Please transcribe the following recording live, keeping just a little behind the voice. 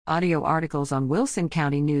Audio articles on Wilson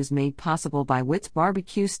County News made possible by Witt's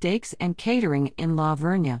Barbecue Steaks and Catering in La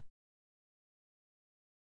Vernia.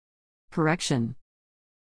 Correction.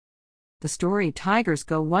 The story Tigers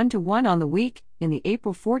Go 1-1 on the Week in the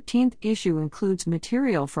April 14 issue includes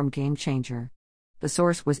material from Game Changer. The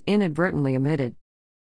source was inadvertently omitted.